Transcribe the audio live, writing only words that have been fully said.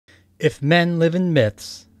If men live in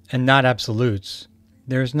myths and not absolutes,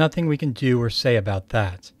 there is nothing we can do or say about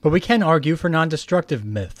that. But we can argue for non-destructive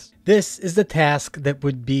myths. This is the task that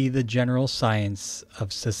would be the general science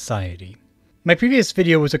of society. My previous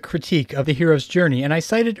video was a critique of the hero's journey, and I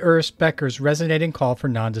cited Ernest Becker's resonating call for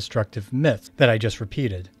non-destructive myths that I just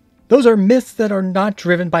repeated. Those are myths that are not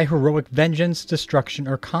driven by heroic vengeance, destruction,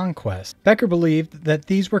 or conquest. Becker believed that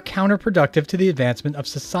these were counterproductive to the advancement of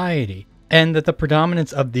society, and that the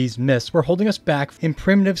predominance of these myths were holding us back in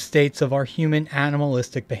primitive states of our human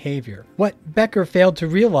animalistic behavior. What Becker failed to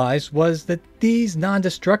realize was that these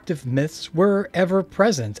non-destructive myths were ever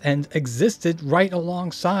present and existed right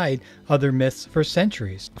alongside other myths for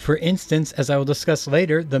centuries. For instance, as I will discuss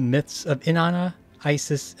later, the myths of Inanna,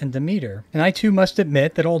 Isis, and Demeter. And I too must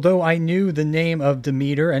admit that although I knew the name of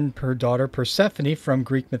Demeter and her daughter Persephone from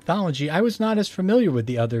Greek mythology, I was not as familiar with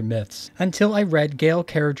the other myths until I read Gail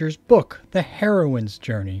Carriger's book, The Heroine's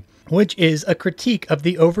Journey, which is a critique of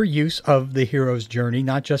the overuse of the hero's journey,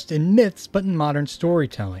 not just in myths, but in modern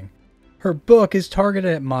storytelling. Her book is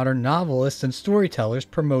targeted at modern novelists and storytellers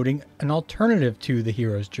promoting an alternative to the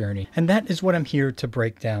hero's journey, and that is what I'm here to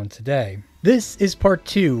break down today. This is part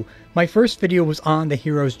 2. My first video was on the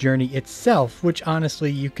hero's journey itself, which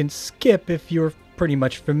honestly you can skip if you're pretty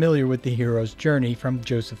much familiar with the hero's journey from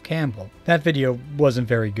Joseph Campbell. That video wasn't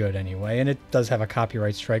very good anyway, and it does have a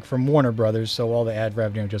copyright strike from Warner Brothers, so all the ad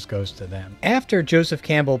revenue just goes to them. After Joseph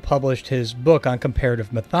Campbell published his book on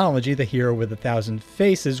comparative mythology, The Hero with a Thousand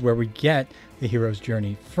Faces, where we get the hero's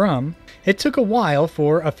journey from, it took a while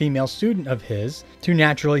for a female student of his to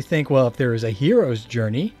naturally think, well, if there is a hero's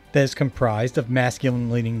journey that is comprised of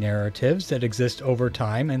masculine-leaning narratives that exist over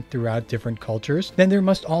time and throughout different cultures, then there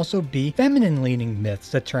must also be feminine-leaning myths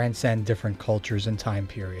that transcend different cultures and time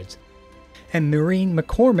periods. And Maureen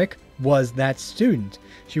McCormick was that student.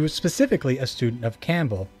 She was specifically a student of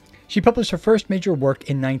Campbell. She published her first major work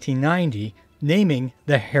in 1990, naming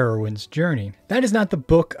The Heroine's Journey. That is not the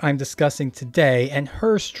book I'm discussing today, and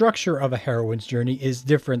her structure of a heroine's journey is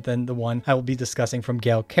different than the one I will be discussing from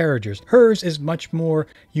Gail Carriger's. Hers is much more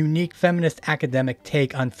unique feminist academic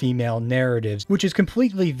take on female narratives, which is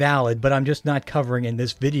completely valid, but I'm just not covering in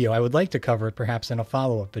this video. I would like to cover it perhaps in a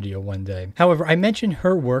follow-up video one day. However, I mention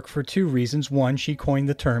her work for two reasons. One, she coined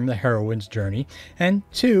the term the heroine's journey, and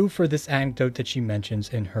two, for this anecdote that she mentions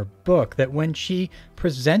in her book, that when she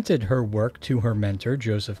presented her work to her mentor,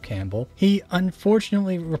 Joseph Campbell, he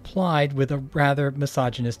unfortunately replied with a rather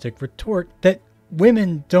misogynistic retort that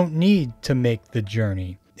women don't need to make the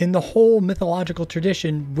journey. In the whole mythological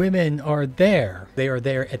tradition, women are there. They are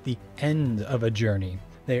there at the end of a journey.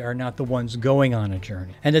 They are not the ones going on a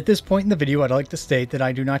journey. And at this point in the video, I'd like to state that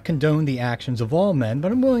I do not condone the actions of all men,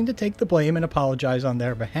 but I'm willing to take the blame and apologize on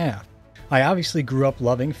their behalf. I obviously grew up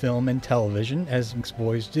loving film and television, as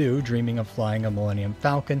boys do, dreaming of flying a Millennium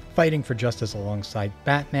Falcon, fighting for justice alongside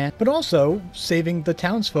Batman, but also saving the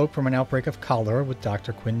townsfolk from an outbreak of cholera with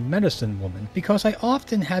Dr. Quinn Medicine Woman, because I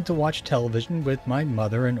often had to watch television with my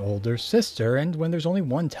mother and older sister, and when there's only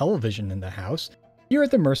one television in the house, you're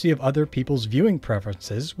at the mercy of other people's viewing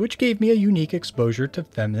preferences, which gave me a unique exposure to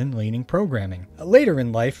feminine-leaning programming. Later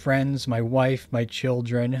in life, friends, my wife, my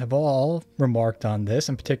children have all remarked on this.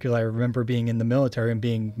 In particular, I remember being in the military and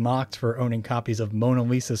being mocked for owning copies of Mona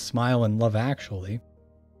Lisa's Smile and Love Actually.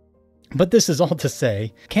 But this is all to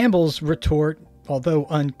say, Campbell's retort, although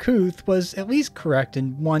uncouth, was at least correct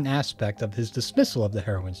in one aspect of his dismissal of the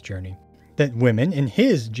heroine's journey. That women, in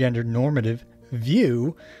his gender-normative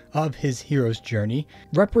view of his hero's journey,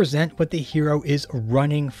 represent what the hero is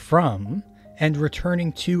running from and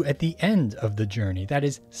returning to at the end of the journey. That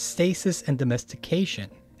is stasis and domestication.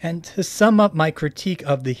 And to sum up my critique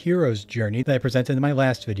of the hero's journey that I presented in my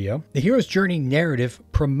last video, the hero's journey narrative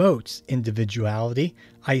promotes individuality,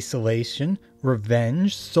 isolation,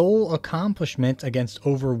 revenge, soul accomplishment against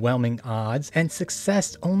overwhelming odds, and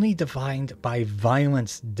success only defined by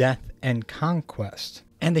violence, death, and conquest.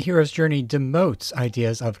 And the hero's journey demotes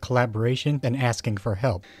ideas of collaboration and asking for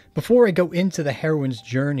help. Before I go into the heroine's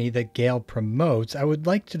journey that Gail promotes, I would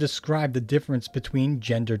like to describe the difference between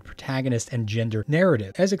gendered protagonist and gender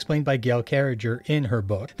narrative, as explained by Gail Carriger in her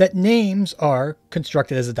book, that names are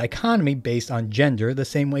constructed as a dichotomy based on gender, the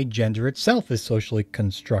same way gender itself is socially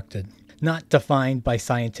constructed, not defined by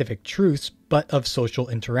scientific truths, but of social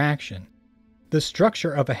interaction. The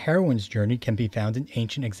structure of a heroine's journey can be found in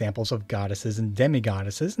ancient examples of goddesses and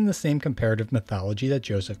demigoddesses in the same comparative mythology that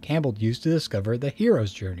Joseph Campbell used to discover the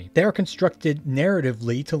hero's journey. They are constructed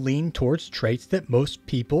narratively to lean towards traits that most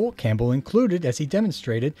people, Campbell included as he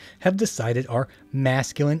demonstrated, have decided are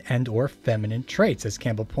masculine and or feminine traits. As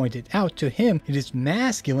Campbell pointed out, to him it is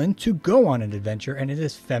masculine to go on an adventure and it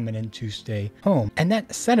is feminine to stay home. And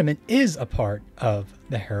that sentiment is a part of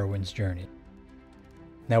the heroine's journey.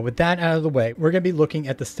 Now, with that out of the way, we're going to be looking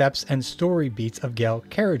at the steps and story beats of Gail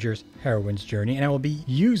Carriger's heroine's journey, and I will be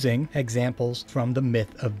using examples from the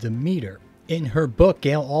myth of Demeter. In her book,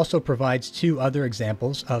 Gail also provides 2 other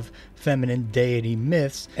examples of feminine deity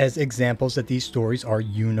myths as examples that these stories are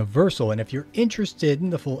universal. And if you're interested in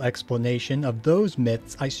the full explanation of those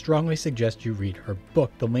myths, I strongly suggest you read her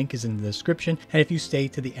book. The link is in the description, and if you stay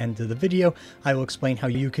to the end of the video, I will explain how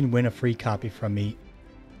you can win a free copy from me.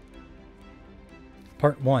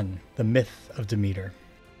 Part 1. The Myth of Demeter.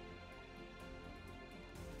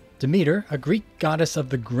 Demeter, a Greek goddess of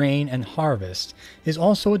the grain and harvest, is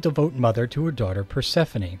also a devout mother to her daughter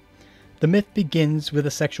Persephone. The myth begins with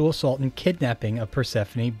a sexual assault and kidnapping of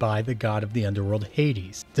Persephone by the god of the underworld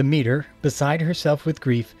Hades. Demeter, beside herself with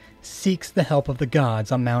grief, seeks the help of the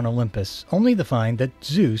gods on Mount Olympus, only to find that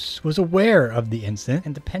Zeus was aware of the incident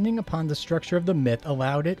and, depending upon the structure of the myth,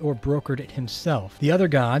 allowed it or brokered it himself. The other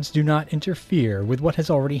gods do not interfere with what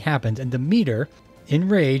has already happened, and Demeter,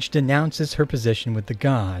 enraged, denounces her position with the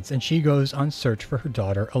gods, and she goes on search for her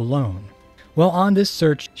daughter alone. While on this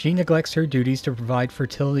search, she neglects her duties to provide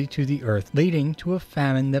fertility to the earth, leading to a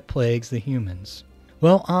famine that plagues the humans.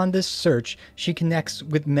 While on this search, she connects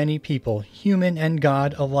with many people, human and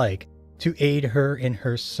god alike, to aid her in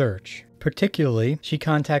her search. Particularly, she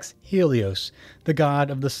contacts Helios, the god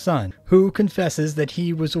of the sun, who confesses that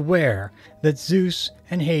he was aware that Zeus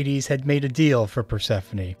and Hades had made a deal for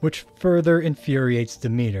Persephone, which further infuriates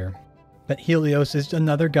Demeter. But Helios is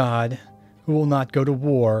another god who will not go to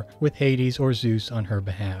war with Hades or Zeus on her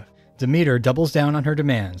behalf. Demeter doubles down on her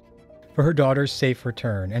demands for her daughter's safe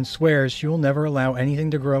return, and swears she will never allow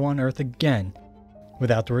anything to grow on earth again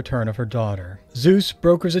without the return of her daughter. Zeus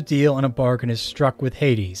brokers a deal and a bargain is struck with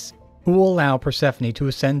Hades, who will allow Persephone to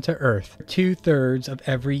ascend to earth 2/3 of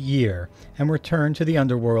every year and return to the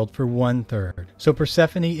underworld for 1/3. So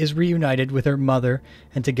Persephone is reunited with her mother,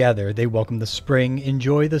 and together they welcome the spring,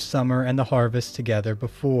 enjoy the summer and the harvest together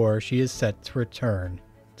before she is set to return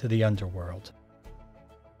to the underworld.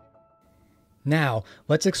 Now,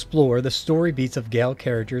 let's explore the story beats of Gail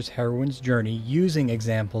Carriger's heroine's journey using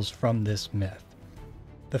examples from this myth.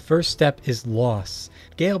 The first step is loss.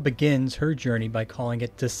 Gail begins her journey by calling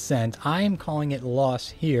it descent. I am calling it loss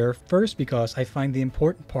here, first because I find the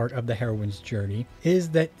important part of the heroine's journey is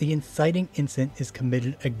that the inciting incident is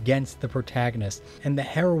committed against the protagonist, and the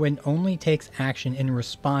heroine only takes action in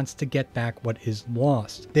response to get back what is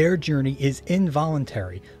lost. Their journey is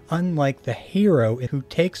involuntary, unlike the hero who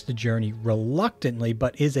takes the journey reluctantly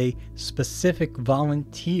but is a specific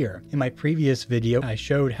volunteer. In my previous video, I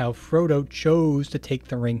showed how Frodo chose to take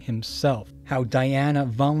the ring himself, how Diana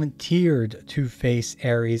volunteered to face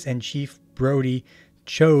Ares, and Chief Brody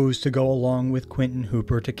chose to go along with Quentin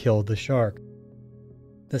Hooper to kill the shark.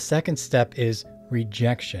 The second step is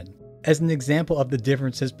rejection. As an example of the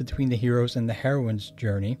differences between the hero's and the heroine's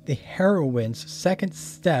journey, the heroine's second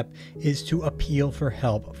step is to appeal for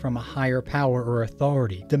help from a higher power or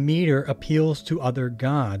authority. Demeter appeals to other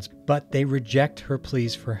gods, but they reject her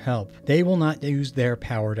pleas for help. They will not use their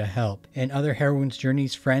power to help. In other heroines'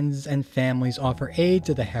 journeys, friends and families offer aid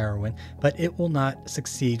to the heroine, but it will not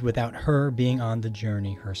succeed without her being on the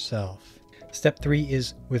journey herself. Step 3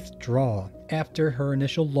 is withdraw. After her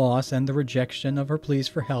initial loss and the rejection of her pleas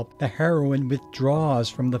for help, the heroine withdraws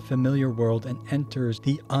from the familiar world and enters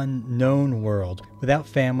the unknown world without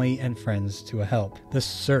family and friends to help. The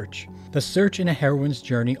search. The search in a heroine's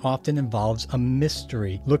journey often involves a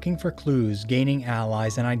mystery, looking for clues, gaining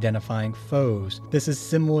allies, and identifying foes. This is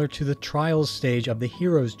similar to the trials stage of the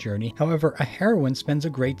hero's journey. However, a heroine spends a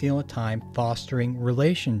great deal of time fostering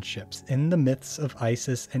relationships. In the myths of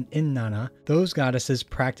Isis and Inanna, those goddesses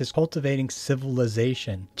practice cultivating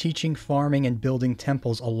civilization, teaching farming and building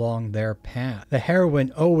temples along their path. The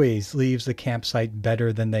heroine always leaves the campsite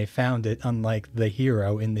better than they found it, unlike the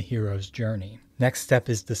hero in the hero's journey. Next step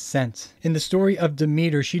is descent. In the story of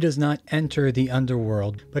Demeter, she does not enter the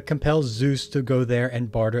underworld, but compels Zeus to go there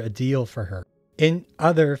and barter a deal for her. In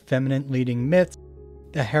other feminine leading myths,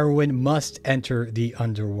 The heroine must enter the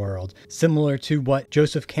underworld, similar to what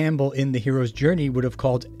Joseph Campbell in The Hero's Journey would have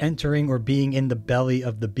called entering or being in the belly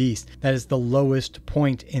of the beast. That is the lowest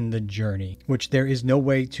point in the journey, which there is no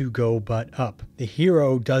way to go but up. The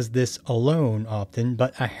hero does this alone often,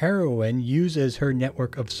 but a heroine uses her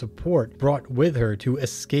network of support brought with her to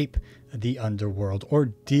escape the underworld or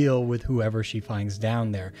deal with whoever she finds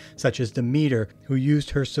down there, such as Demeter, who used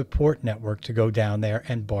her support network to go down there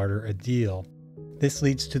and barter a deal. This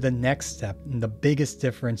leads to the next step, and the biggest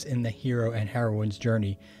difference in the hero and heroine's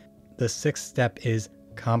journey. The sixth step is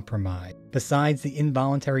compromise. Besides the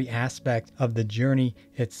involuntary aspect of the journey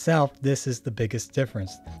itself, this is the biggest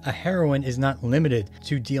difference. A heroine is not limited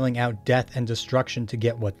to dealing out death and destruction to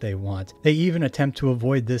get what they want. They even attempt to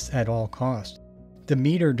avoid this at all costs.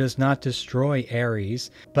 Demeter does not destroy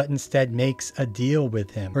Ares, but instead makes a deal with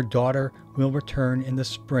him. Her daughter will return in the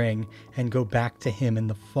spring and go back to him in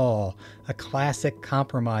the fall, a classic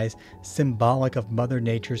compromise symbolic of Mother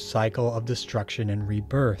Nature's cycle of destruction and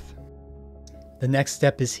rebirth. The next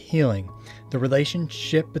step is healing. The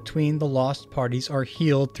relationship between the lost parties are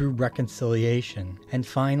healed through reconciliation. And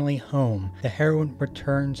finally, home. The heroine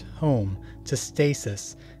returns home to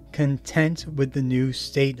stasis, content with the new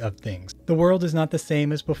state of things. The world is not the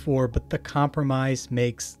same as before, but the compromise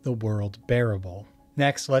makes the world bearable.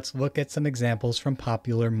 Next, let's look at some examples from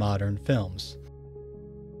popular modern films.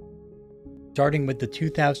 Starting with the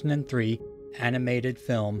 2003 animated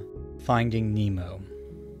film Finding Nemo.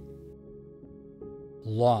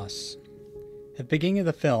 Loss. At the beginning of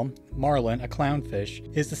the film, Marlin, a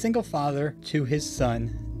clownfish, is the single father to his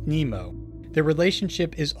son, Nemo. Their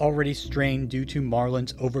relationship is already strained due to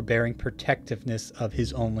Marlin's overbearing protectiveness of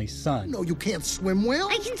his only son. No, you can't swim well.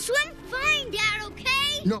 I can swim fine, Dad,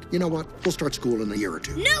 okay? No, you know what? We'll start school in a year or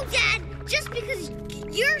two. No, Dad! Just because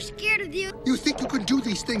you're scared of the... You think you can do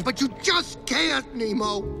these things, but you just can't,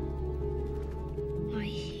 Nemo! I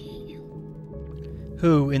hate you.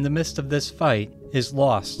 Who, in the midst of this fight, is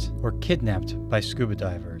lost or kidnapped by scuba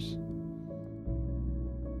divers.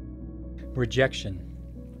 Rejection.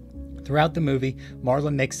 Throughout the movie,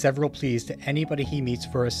 Marlin makes several pleas to anybody he meets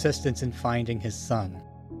for assistance in finding his son.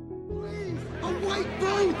 Please, a white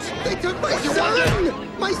boat! They took my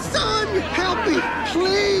son! My son! Help me,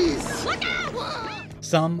 please! Look out!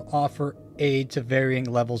 Some offer aid to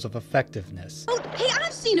varying levels of effectiveness. Oh, hey,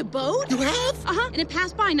 I've seen a boat. You have? And it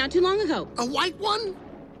passed by not too long ago. A white one?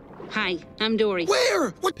 Hi, I'm Dory.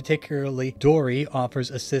 Where? What? Particularly, Dory offers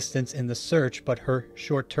assistance in the search, but her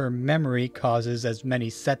short-term memory causes as many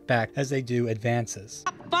setbacks as they do advances.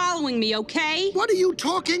 Stop following me, okay? What are you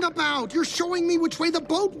talking about? You're showing me which way the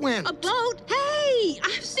boat went. A boat? Hey,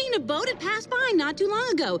 I've seen a boat. It passed by not too long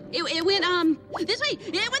ago. It went, this way.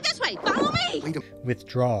 It went this way. Follow me. Wait a...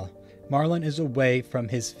 Withdrawal. Marlin is away from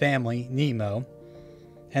his family, Nemo,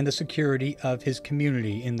 and the security of his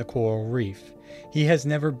community in the coral reef. He has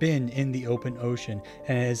never been in the open ocean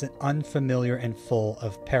and is unfamiliar and full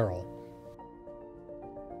of peril.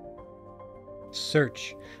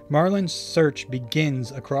 Search. Marlin's search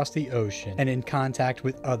begins across the ocean and in contact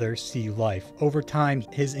with other sea life. Over time,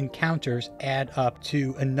 his encounters add up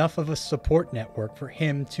to enough of a support network for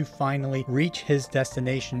him to finally reach his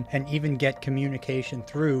destination and even get communication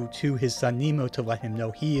through to his son Nemo to let him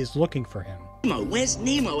know he is looking for him. Nemo, where's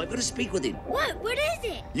Nemo? I've got to speak with him. What? What is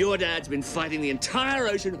it? Your dad's been fighting the entire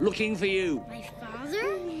ocean looking for you. My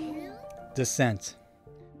father? Descent.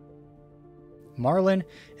 Marlin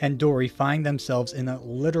and Dory find themselves in a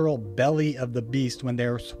literal belly of the beast when they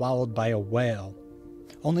are swallowed by a whale,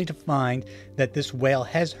 only to find that this whale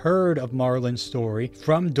has heard of Marlin's story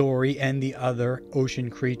from Dory and the other ocean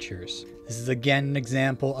creatures. This is again an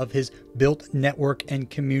example of his built network and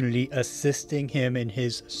community assisting him in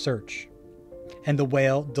his search. And the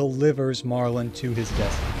whale delivers Marlin to his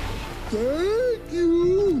destination. Thank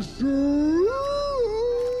you, sir.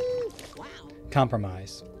 Wow.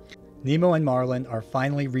 Compromise. Nemo and Marlin are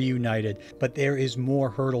finally reunited, but there is more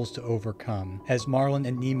hurdles to overcome, as Marlin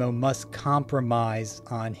and Nemo must compromise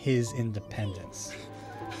on his independence.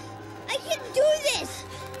 I can do this!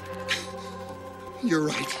 You're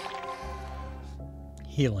right.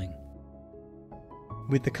 Healing.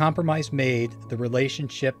 With the compromise made, the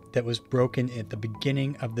relationship that was broken at the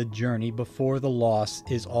beginning of the journey before the loss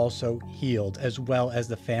is also healed, as well as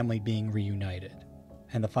the family being reunited.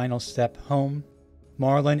 And the final step, home.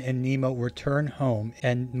 Marlin and Nemo return home,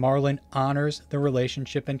 and Marlin honors the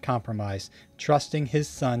relationship and compromise, trusting his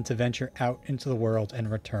son to venture out into the world and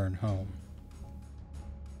return home.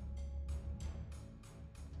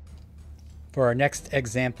 For our next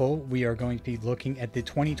example, we are going to be looking at the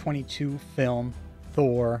 2022 film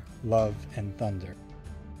Thor, Love and Thunder.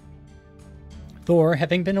 Thor,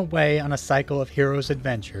 having been away on a cycle of heroes'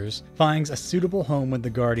 adventures, finds a suitable home with the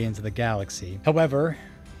Guardians of the Galaxy. However,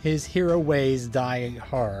 his hero ways die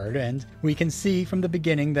hard, and we can see from the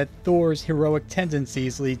beginning that Thor's heroic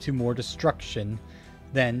tendencies lead to more destruction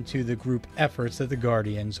than to the group efforts that the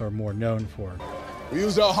Guardians are more known for. We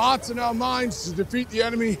use our hearts and our minds to defeat the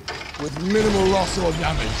enemy with minimal loss or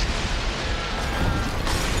damage.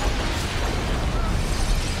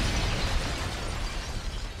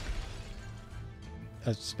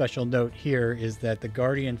 A special note here is that the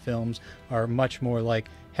Guardian films are much more like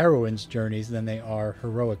heroines' journeys than they are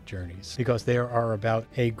heroic journeys, because they are about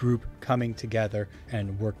a group coming together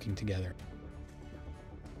and working together.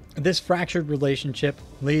 This fractured relationship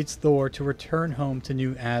leads Thor to return home to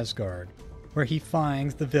New Asgard, where he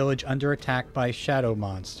finds the village under attack by shadow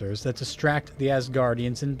monsters that distract the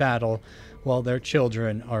Asgardians in battle while their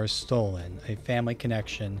children are stolen. A family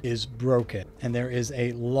connection is broken, and there is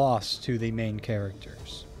a loss to the main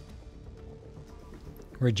characters.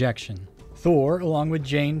 Rejection. Thor, along with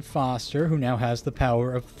Jane Foster, who now has the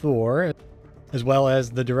power of Thor, as well as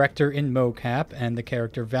the director in mocap and the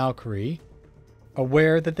character Valkyrie,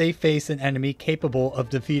 aware that they face an enemy capable of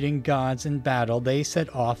defeating gods in battle, they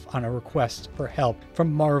set off on a request for help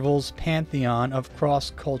from Marvel's pantheon of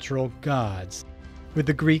cross-cultural gods, with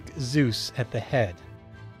the Greek Zeus at the head.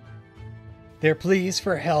 Their pleas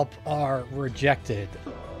for help are rejected.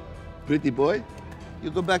 Pretty boy, you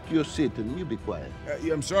go back to your seat and you be quiet.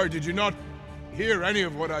 I'm sorry, did you not hear any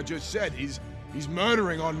of what I just said? He's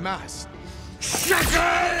murdering en masse.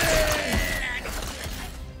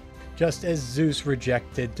 Just as Zeus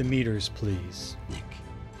rejected Demeter's pleas. Nick,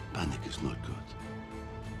 panic is not good.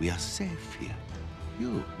 We are safe here.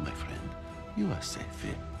 You, my friend, you are safe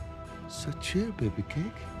here. So chill, baby cake.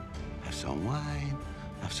 Have some wine,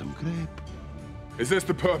 have some grape. Is this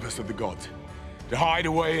the purpose of the gods? To hide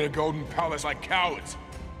away in a golden palace like cowards?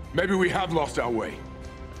 Maybe we have lost our way.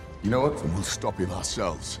 You know what? Then we'll stop it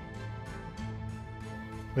ourselves.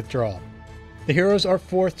 Withdrawal. The heroes are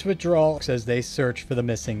forced to withdraw as they search for the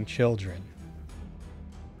missing children,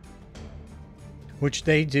 which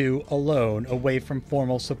they do alone, away from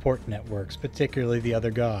formal support networks, particularly the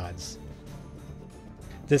other gods.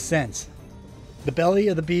 Descent. The belly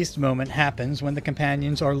of the beast moment happens when the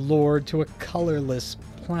companions are lured to a colorless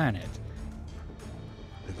planet.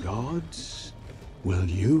 The gods will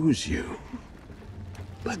use you,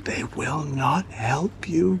 but they will not help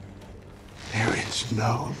you. There is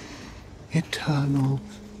no eternal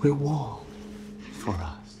reward for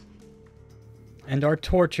us. And are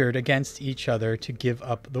tortured against each other to give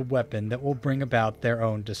up the weapon that will bring about their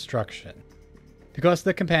own destruction. Because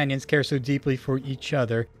the companions care so deeply for each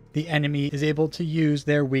other, the enemy is able to use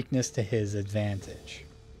their weakness to his advantage.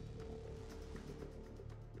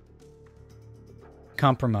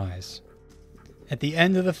 Compromise. At the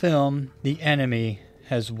end of the film, the enemy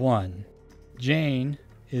has won. Jane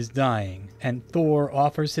is dying, and Thor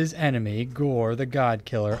offers his enemy, Gore the God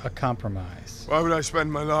Killer, a compromise. Why would I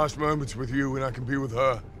spend my last moments with you when I can be with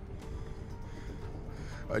her?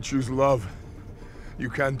 I choose love. You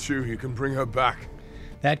can too. You can bring her back.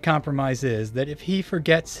 That compromise is that if he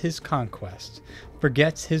forgets his conquest,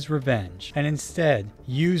 forgets his revenge, and instead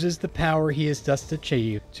uses the power he has just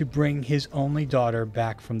achieved to bring his only daughter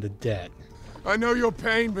back from the dead. I know your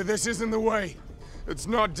pain, but this isn't the way. It's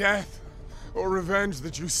not death or revenge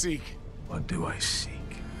that you seek. What do I seek?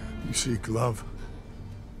 You seek love.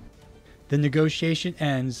 The negotiation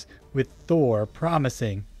ends with Thor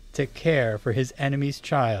promising to care for his enemy's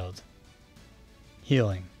child.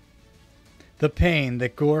 Healing. The pain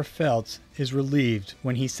that Gore felt is relieved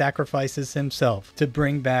when he sacrifices himself to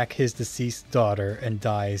bring back his deceased daughter and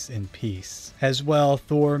dies in peace. As well,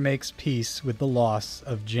 Thor makes peace with the loss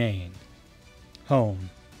of Jane.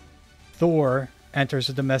 Home. Thor enters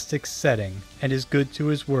a domestic setting and is good to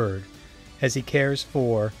his word as he cares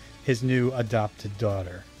for his new adopted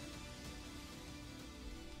daughter.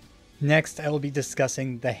 Next, I will be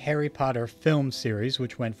discussing the Harry Potter film series,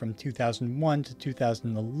 which went from 2001 to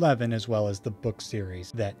 2011, as well as the book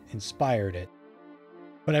series that inspired it.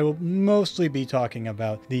 But I will mostly be talking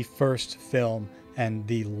about the first film and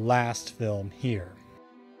the last film here.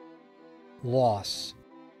 Loss.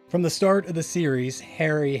 From the start of the series,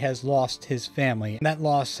 Harry has lost his family, and that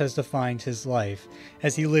loss has defined his life,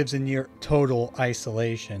 as he lives in near total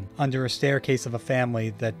isolation, under a staircase of a family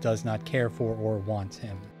that does not care for or want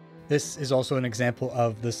him. This is also an example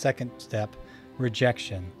of the second step,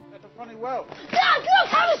 rejection. That's running well. Dad, look!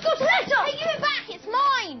 Harry's got a letter! Hey, give it back! It's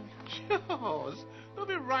mine! Yours. They'll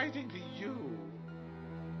be writing to you.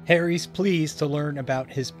 Harry's pleas to learn about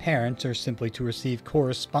his parents or simply to receive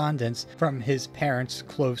correspondence from his parents'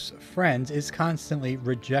 close friends is constantly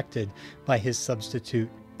rejected by his substitute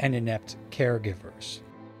and inept caregivers.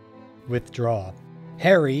 Withdraw.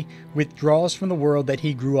 Harry withdraws from the world that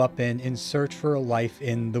he grew up in search for a life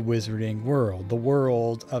in the wizarding world, the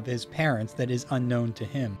world of his parents that is unknown to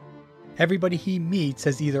him. Everybody he meets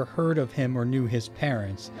has either heard of him or knew his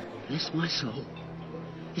parents. Bless my soul.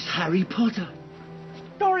 It's Harry Potter.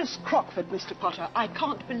 Doris Crockford, Mr. Potter. I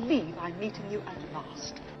can't believe I'm meeting you at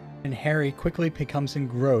last. And Harry quickly becomes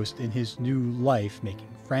engrossed in his new life, making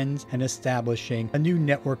friends and establishing a new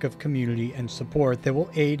network of community and support that will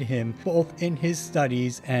aid him both in his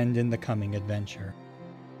studies and in the coming adventure.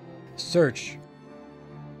 Search.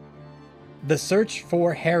 The search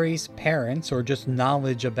for Harry's parents, or just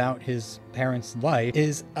knowledge about his parents' life,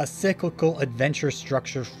 is a cyclical adventure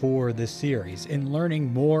structure for the series. In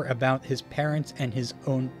learning more about his parents and his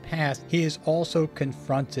own past, he is also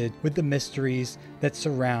confronted with the mysteries that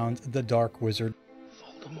surround the Dark Wizard.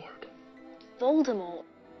 Voldemort.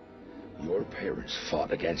 Your parents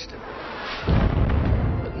fought against him.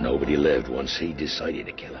 But nobody lived once he decided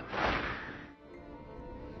to kill him.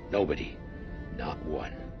 Nobody. Not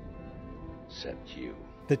one. Except you.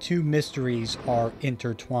 The two mysteries are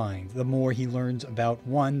intertwined. The more he learns about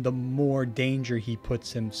one, the more danger he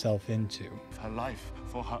puts himself into. Her life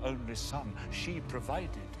for her only son, she provided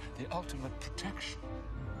the ultimate protection.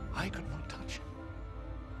 I could not touch him.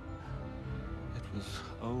 It was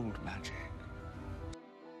old magic.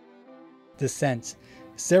 Descent.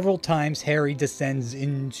 Several times Harry descends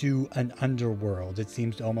into an underworld. It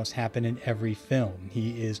seems to almost happen in every film.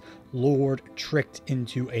 He is lured, tricked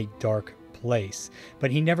into a dark place, but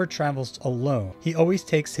he never travels alone. He always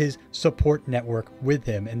takes his support network with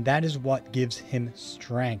him, and that is what gives him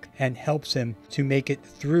strength and helps him to make it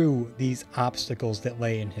through these obstacles that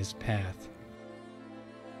lay in his path.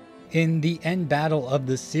 In the end battle of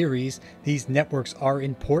the series, these networks are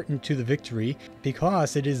important to the victory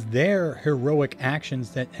because it is their heroic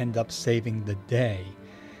actions that end up saving the day.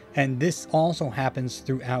 And this also happens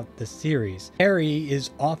throughout the series. Harry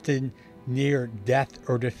is often near death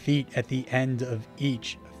or defeat at the end of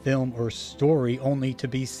each film or story, only to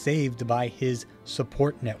be saved by his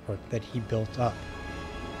support network that he built up.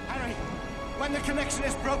 Harry, when the connection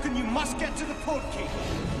is broken, you must get to the port key.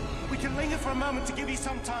 We can linger for a moment to give you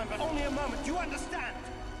some time, but only a moment. Do you understand?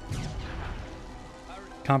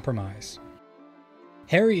 Compromise.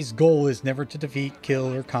 Harry's goal is never to defeat,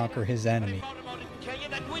 kill, or conquer his enemy.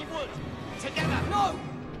 No!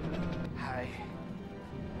 Harry,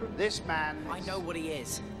 this man... I know what he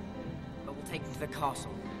is, but we'll take him to the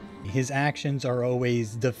castle. His actions are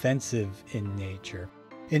always defensive in nature.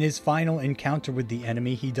 In his final encounter with the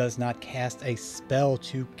enemy, he does not cast a spell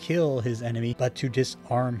to kill his enemy, but to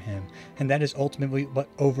disarm him. And that is ultimately what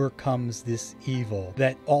overcomes this evil,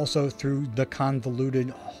 that also through the convoluted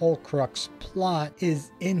Horcrux plot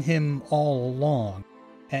is in him all along.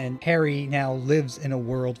 And Harry now lives in a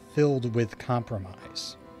world filled with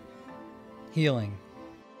compromise. Healing.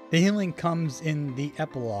 The healing comes in the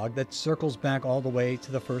epilogue that circles back all the way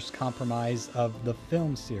to the first compromise of the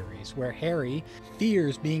film series, where Harry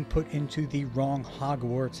fears being put into the wrong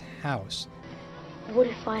Hogwarts house. What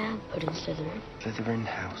if I am put in Slytherin? Slytherin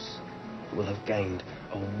house will have gained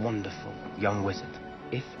a wonderful young wizard.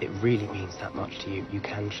 If it really means that much to you, you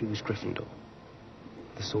can choose Gryffindor.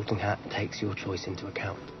 The Sorting Hat takes your choice into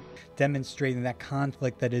account. Demonstrating that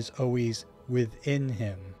conflict that is always within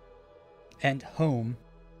him. And home.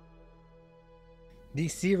 The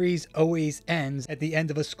series always ends at the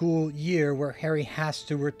end of a school year where Harry has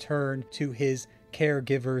to return to his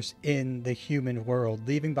caregivers in the human world,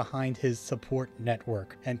 leaving behind his support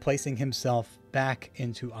network and placing himself back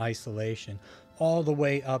into isolation, all the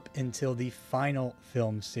way up until the final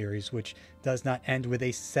film series, which does not end with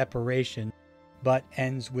a separation, but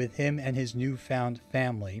ends with him and his newfound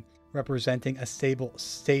family, representing a stable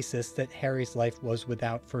stasis that Harry's life was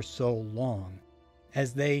without for so long,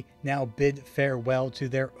 as they now bid farewell to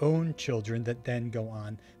their own children that then go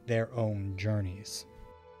on their own journeys.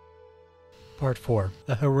 Part 4.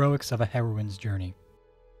 The Heroics of a Heroine's Journey.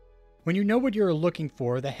 When you know what you're looking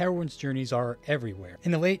for, the heroine's journeys are everywhere.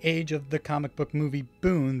 In the late age of the comic book movie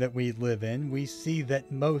boom that we live in, we see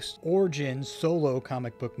that most origin solo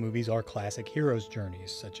comic book movies are classic heroes'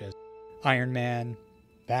 journeys, such as Iron Man,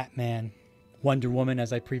 Batman, Wonder Woman,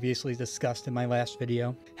 as I previously discussed in my last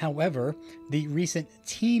video. However, the recent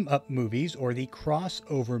team-up movies, or the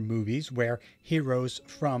crossover movies, where heroes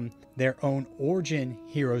from their own origin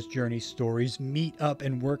hero's journey stories meet up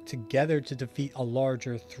and work together to defeat a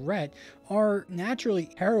larger threat, are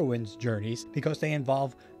naturally heroines' journeys because they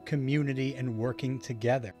involve community and working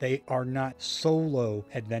together. They are not solo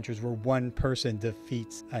adventures where one person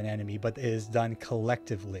defeats an enemy, but it is done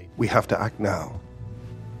collectively. We have to act now,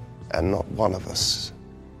 and not one of us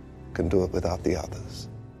can do it without the others.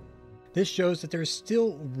 This shows that there is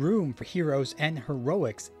still room for heroes and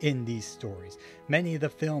heroics in these stories. Many of the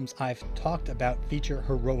films I've talked about feature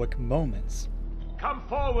heroic moments. Come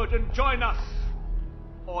forward and join us,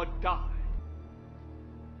 or die.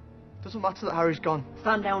 Doesn't matter that Harry's gone.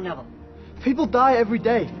 Stand down, Neville. People die every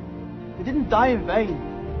day. They didn't die in vain.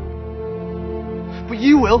 But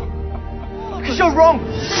you will. Because you're wrong.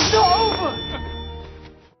 It's not over.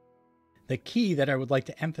 The key that I would like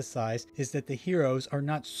to emphasize is that the heroes are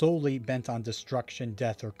not solely bent on destruction,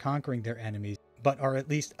 death, or conquering their enemies, but are at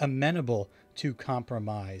least amenable to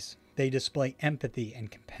compromise. They display empathy and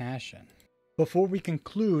compassion. Before we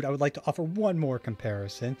conclude, I would like to offer one more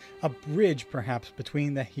comparison, a bridge perhaps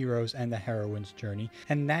between the hero's and the heroine's journey,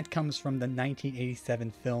 and that comes from the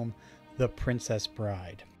 1987 film The Princess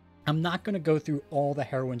Bride. I'm not going to go through all the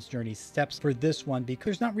heroine's journey steps for this one because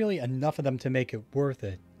there's not really enough of them to make it worth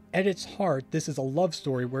it. At its heart, this is a love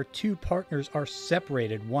story where two partners are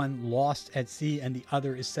separated, one lost at sea and the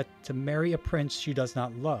other is set to marry a prince she does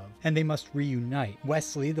not love, and they must reunite.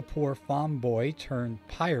 Wesley, the poor farm boy turned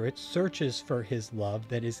pirate, searches for his love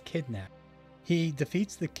that is kidnapped. He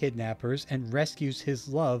defeats the kidnappers and rescues his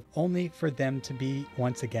love, only for them to be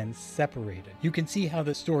once again separated. You can see how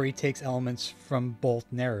the story takes elements from both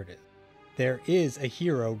narratives. There is a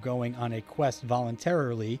hero going on a quest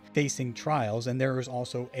voluntarily, facing trials, and there is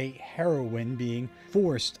also a heroine being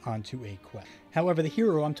forced onto a quest. However, the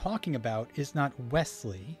hero I'm talking about is not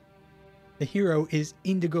Wesley. The hero is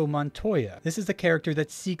Inigo Montoya. This is the character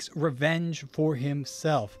that seeks revenge for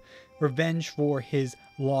himself, revenge for his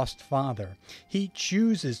lost father. He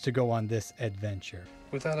chooses to go on this adventure.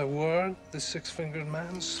 Without a word, the six-fingered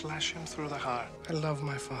man slashed him through the heart. I love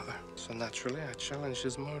my father, so naturally I challenged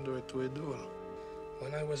his murderer to a duel.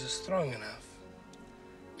 When I was strong enough,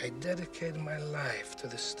 I dedicated my life to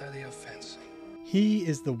the study of fencing. He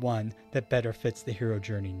is the one that better fits the hero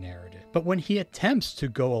journey narrative. But when he attempts to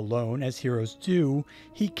go alone, as heroes do,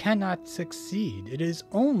 he cannot succeed. It is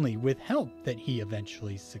only with help that he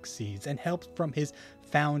eventually succeeds, and help from his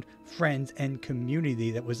found friends and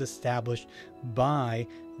community that was established by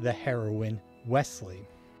the heroine Wesley.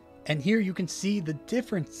 And here you can see the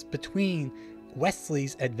difference between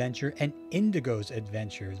Wesley's adventure and Indigo's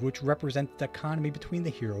adventures, which represent the dichotomy between the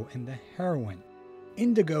hero and the heroine.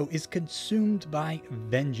 Indigo is consumed by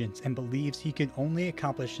vengeance and believes he can only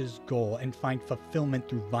accomplish his goal and find fulfillment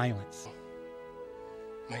through violence.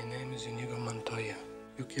 My name is Inigo Montoya.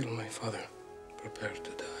 You killed my father. Prepare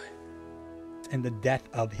to die. And the death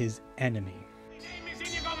of his enemy. My name is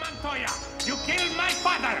Inigo Montoya. You killed my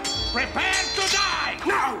father. Prepare to die.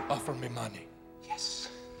 Now! Offer me money. Yes.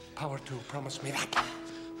 Power to promise me that.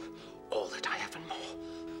 All that I have and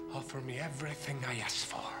more. Offer me everything I ask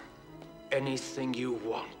for. Anything you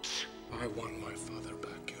want. I want my father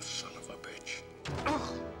back, you son of a bitch.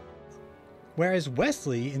 Whereas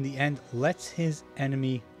Wesley, in the end, lets his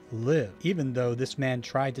enemy live, even though this man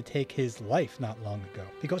tried to take his life not long ago.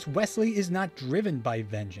 Because Wesley is not driven by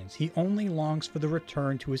vengeance. He only longs for the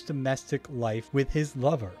return to his domestic life with his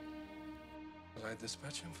lover. Will I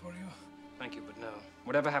dispatch him for you? Thank you, but no.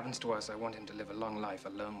 Whatever happens to us, I want him to live a long life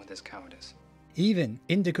alone with his cowardice. Even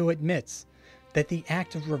Indigo admits that the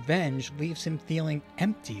act of revenge leaves him feeling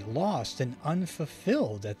empty, lost, and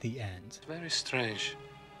unfulfilled at the end. It's very strange.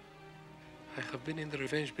 I have been in the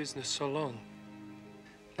revenge business so long.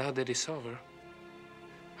 Now that it's over,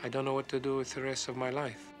 I don't know what to do with the rest of my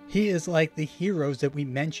life. He is like the heroes that we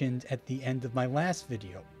mentioned at the end of my last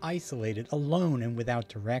video, isolated, alone, and without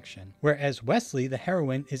direction. Whereas Wesley, the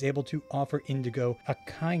heroine, is able to offer Indigo a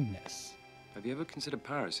kindness. Have you ever considered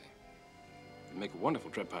piracy? It'd make a wonderful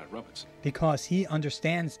Dread Pirate Robertson. Because he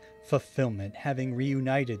understands fulfillment, having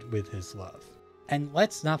reunited with his love. And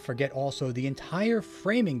let's not forget also the entire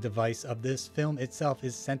framing device of this film itself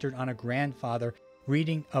is centered on a grandfather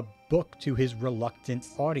reading a book to his reluctant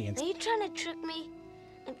audience. Are you trying to trick me?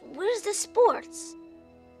 Where's the sports?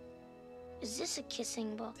 Is this a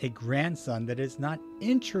kissing book? A grandson that is not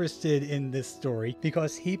interested in this story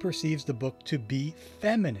because he perceives the book to be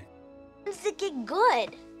feminine. Does it get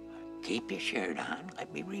good? Keep your shirt on.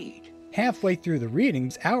 Let me read. Halfway through the reading,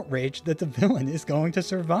 he's outraged that the villain is going to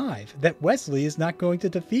survive, that Wesley is not going to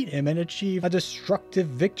defeat him and achieve a destructive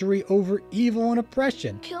victory over evil and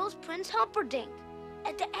oppression. Kills Prince Humperdinck.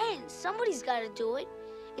 At the end, somebody's got to do it.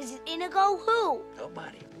 Is it Inigo? Who?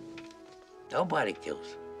 Nobody. Nobody kills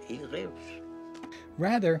him. He lives.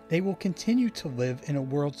 Rather, they will continue to live in a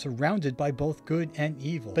world surrounded by both good and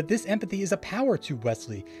evil. But this empathy is a power to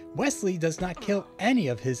Wesley. Wesley does not kill any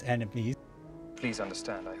of his enemies. Please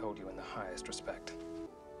understand, I hold you in the highest respect.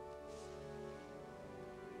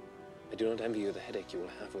 I do not envy you the headache you will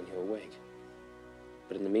have when you awake.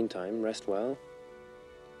 But in the meantime, rest well.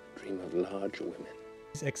 Dream of large women.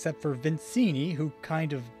 Except for Vincini, who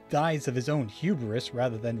kind of dies of his own hubris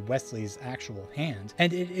rather than Wesley's actual hand.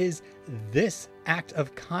 And it is this act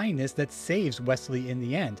of kindness that saves Wesley in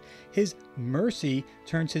the end. His mercy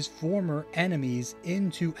turns his former enemies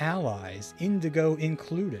into allies, Indigo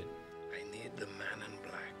included. I need the man in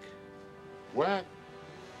black. Where?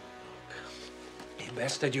 He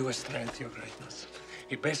bested you with strength, your greatness.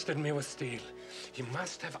 He bested me with steel. He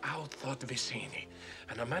must have outthought Vicini.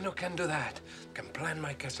 And a man who can do that can plan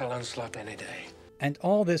my castle onslaught any day. And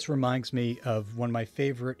all this reminds me of one of my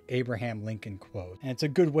favorite Abraham Lincoln quotes. And it's a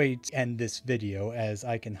good way to end this video, as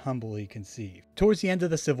I can humbly conceive. Towards the end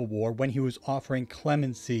of the Civil War, when he was offering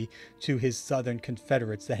clemency to his Southern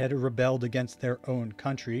Confederates that had rebelled against their own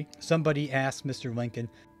country, somebody asked Mr. Lincoln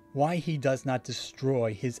why he does not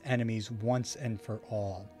destroy his enemies once and for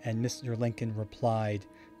all. And Mr. Lincoln replied,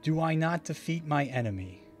 "Do I not defeat my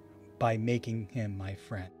enemy by making him my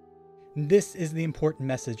friend?" This is the important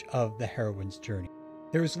message of the heroine's journey.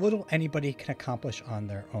 There is little anybody can accomplish on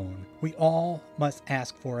their own. We all must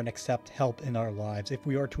ask for and accept help in our lives if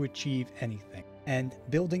we are to achieve anything. And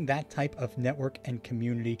building that type of network and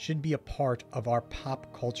community should be a part of our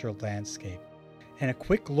pop culture landscape. And a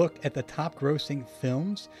quick look at the top grossing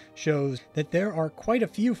films shows that there are quite a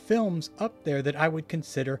few films up there that I would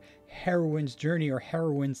consider heroine's journey or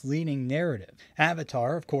heroine's leading narrative.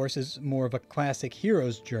 Avatar, of course, is more of a classic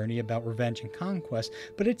hero's journey about revenge and conquest,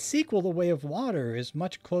 but its sequel, The Way of Water, is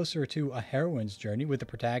much closer to a heroine's journey, with the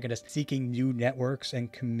protagonist seeking new networks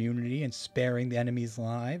and community and sparing the enemy's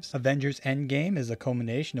lives. Avengers Endgame is a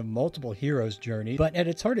culmination of multiple heroes' journeys, but at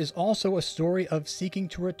its heart is also a story of seeking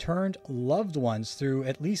to return loved ones through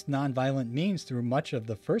at least non-violent means through much of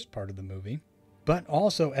the first part of the movie. But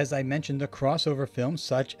also, as I mentioned, the crossover films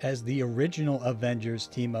such as the original Avengers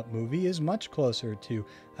team-up movie is much closer to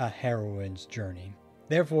a heroine's journey.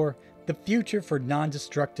 Therefore, the future for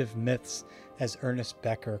non-destructive myths, as Ernest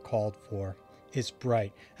Becker called for, is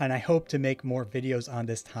bright, and I hope to make more videos on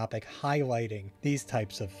this topic highlighting these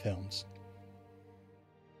types of films.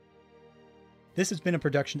 This has been a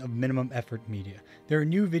production of Minimum Effort Media. There are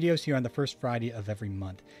new videos here on the first Friday of every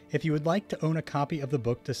month. If you would like to own a copy of the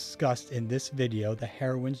book discussed in this video, The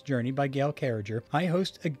Heroine's Journey by Gail Carriger, I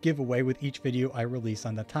host a giveaway with each video I release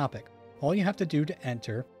on the topic. All you have to do to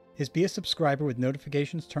enter is be a subscriber with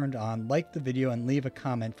notifications turned on, like the video, and leave a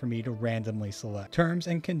comment for me to randomly select. Terms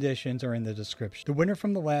and conditions are in the description. The winner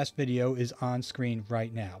from the last video is on screen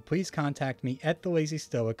right now. Please contact me at The Lazy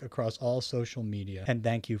Stoic across all social media, and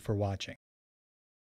thank you for watching.